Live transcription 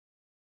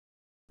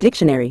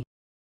Dictionary.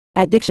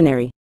 At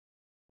dictionary.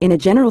 In a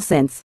general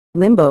sense,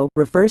 limbo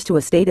refers to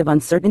a state of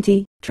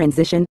uncertainty,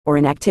 transition, or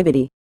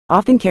inactivity,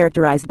 often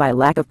characterized by a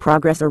lack of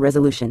progress or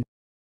resolution.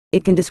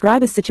 It can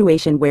describe a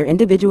situation where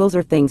individuals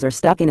or things are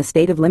stuck in a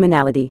state of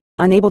liminality,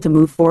 unable to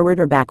move forward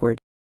or backward.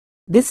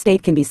 This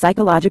state can be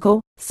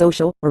psychological,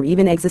 social, or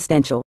even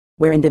existential,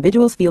 where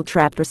individuals feel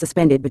trapped or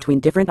suspended between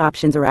different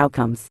options or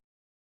outcomes.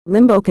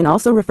 Limbo can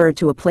also refer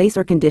to a place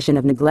or condition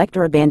of neglect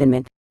or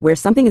abandonment, where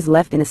something is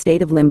left in a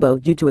state of limbo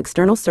due to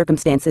external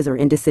circumstances or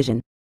indecision.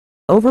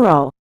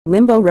 Overall,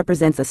 limbo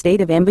represents a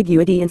state of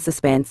ambiguity and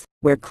suspense,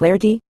 where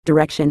clarity,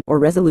 direction, or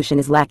resolution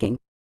is lacking.